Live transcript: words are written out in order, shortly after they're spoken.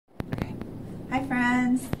Hi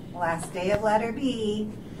friends, last day of letter B.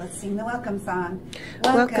 Let's sing the welcome song.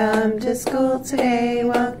 Welcome to school today,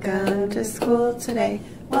 welcome to school today,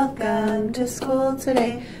 welcome to school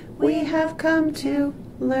today. We have come to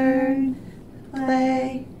learn,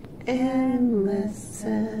 play, and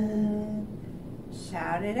listen.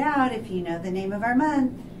 Shout it out if you know the name of our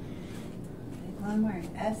month. Big long word.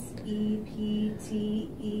 S-E-P-T-E-M-B.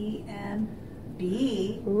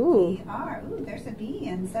 Ooh. B-R. Ooh, there's a B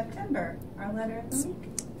in September, our letter of the week.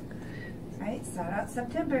 All right, shout out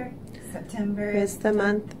September. September Is the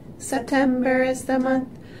month, September is the month.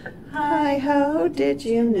 Hi-ho, did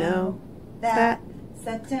you know that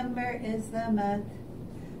September is the month?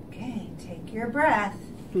 Okay, take your breath.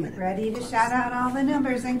 Get ready to shout out all the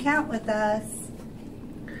numbers and count with us.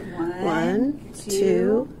 1,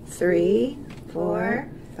 2, 3, 4,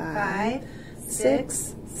 5,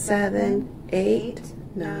 6, 7, 8,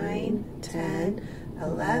 9, 10,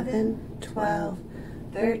 11, 12,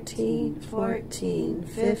 13, 14,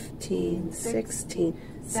 15, 16,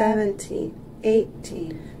 17,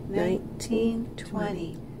 18, 19,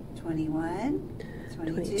 20, 21,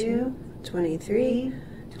 22, 23,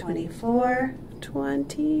 24,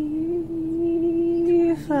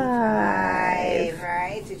 25.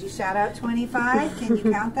 Right? Did you shout out 25? Can you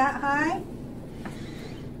count that high?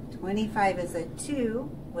 25 is a 2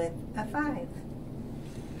 with a 5.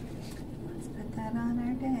 Let's put that on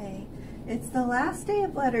our day. It's the last day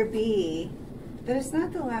of letter B, but it's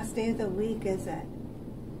not the last day of the week, is it?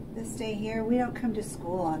 This day here, we don't come to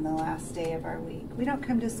school on the last day of our week. We don't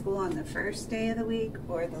come to school on the first day of the week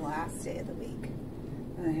or the last day of the week.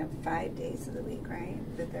 We only have 5 days of the week, right?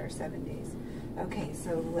 But there are 7 days. Okay,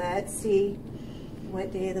 so let's see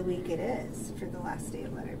what day of the week it is for the last day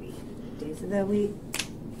of letter B. Days of the week.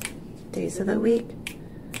 Days of the week.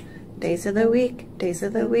 Days of the week. Days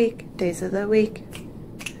of the week. Days of the week.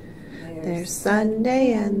 There's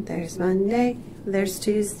Sunday and there's Monday. There's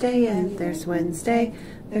Tuesday and there's Wednesday.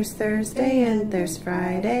 There's Thursday and there's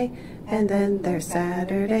Friday. And then there's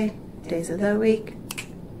Saturday. Days of the week.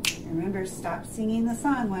 Remember, stop singing the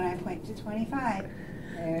song when I point to 25.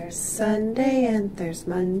 There's Sunday and there's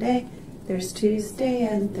Monday. There's Tuesday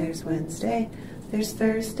and there's Wednesday. There's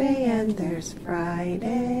Thursday and there's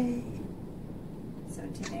Friday. So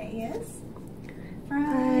today is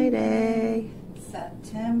Friday.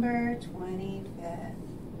 September 25th.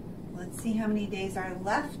 Let's see how many days are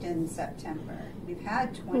left in September. We've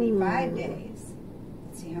had 25 days.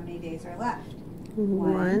 Let's see how many days are left.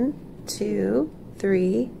 1, 2,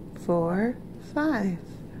 3, 4, 5.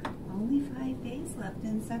 Only 5 days left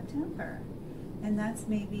in September. And that's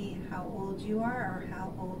maybe how old you are or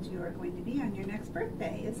how old you are going to be on your next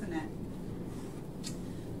birthday, isn't it?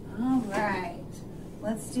 All right.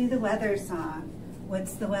 Let's do the weather song.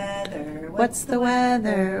 What's the weather? What's the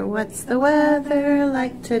weather? What's the weather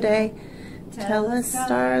like today? Tell us,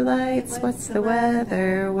 starlights, what's the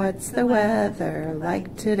weather? What's the weather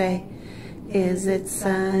like today? Is it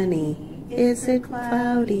sunny? Is it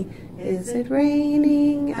cloudy? Is it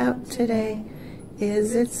raining out today?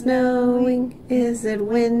 Is it snowing? Is it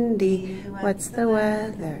windy? What's the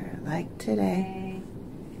weather like today?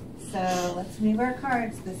 So let's move our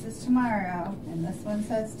cards. This is tomorrow, and this one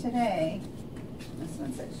says today. This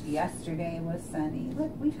one says yesterday was sunny.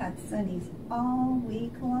 Look, we've had sunnies all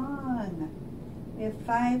week long. We have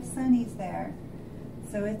 5 sunnies there.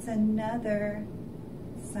 So it's another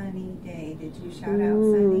sunny day. Did you shout out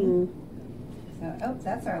sunny? So, oh,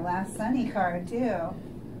 that's our last sunny card too.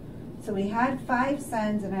 So we had 5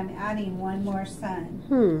 suns, and I'm adding 1 more sun.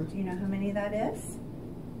 Do you know how many that is?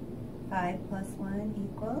 5 plus 1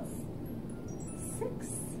 equals 6.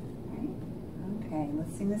 Right? Okay,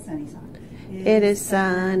 let's sing the sunny song. It is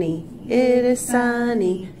sunny, it is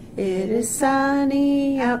sunny, it is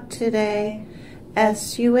sunny out today.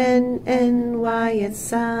 S-U-N-N-Y, it's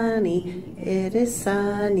sunny, it is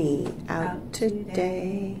sunny out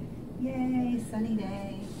today. Yay, sunny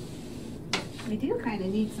day. We do kind of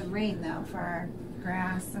need some rain though for our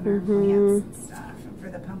grass and our plants and stuff, and for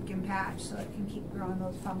the pumpkin patch so it can keep growing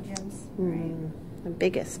those pumpkins. Right? The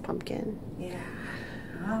biggest pumpkin. Yeah.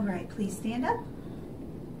 All right, please stand up.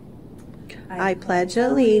 I pledge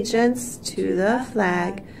allegiance to the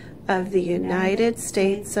flag of the United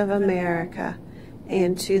States of America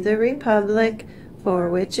and to the republic for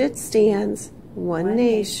which it stands, one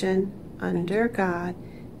nation, under God,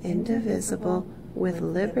 indivisible, with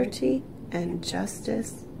liberty and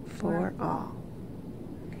justice for all.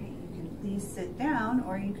 Okay, you can please sit down,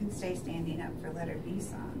 or you can stay standing up for letter B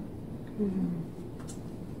song.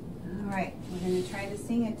 All right, we're going to try to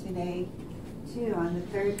sing it today too on the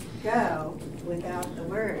third go without the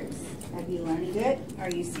words. Have you learned it? Are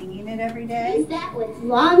you singing it every day? He's that with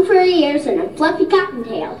long furry ears and a fluffy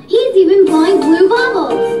cottontail. He's even blowing blue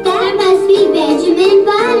bubbles. That must be Benjamin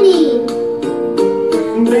Bunny.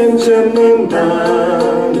 Benjamin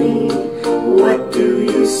Bunny, what do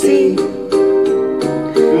you see?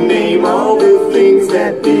 Name all the things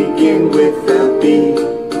that begin with a B.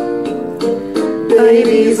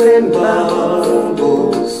 Babies and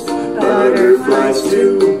bubbles, butterflies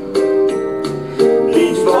too,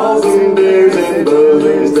 beach balls and bears and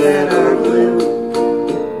balloons that are blue.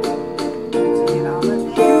 Did you get all the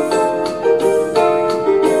things?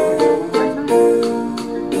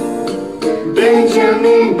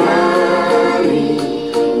 Benjamin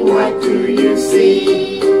Bunny, what do you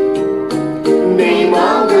see? Name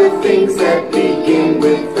all the things that begin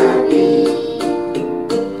with a B.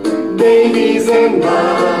 Babies and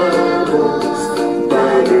bubbles,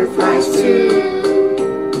 butterflies too,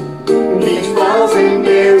 beach balls and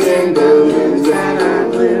bears and balloons that are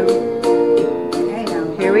blue. Okay, now.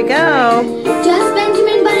 Here we go. Just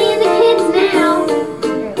Benjamin Bunny and the kids now.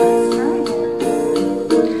 Okay, let's try it.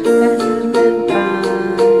 Benjamin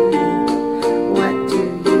Bunny, what do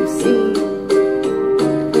you see?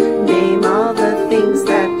 Name all the things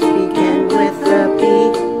that begin with a B.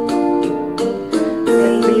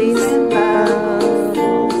 Babies and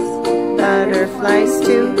bubbles, butterflies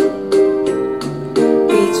too,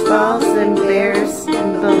 beach balls and bears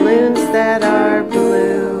and balloons that are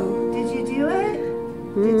blue. Did you do it?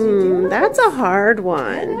 Did you do it? That's a hard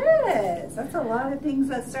one. It is. That's a lot of things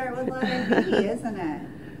that start with letter B, isn't it?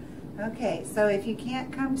 Okay, so if you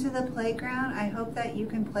can't come to the playground, I hope that you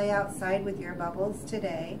can play outside with your bubbles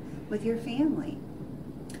today with your family.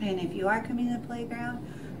 And if you are coming to the playground,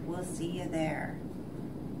 we'll see you there.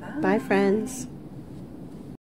 Bye, friends.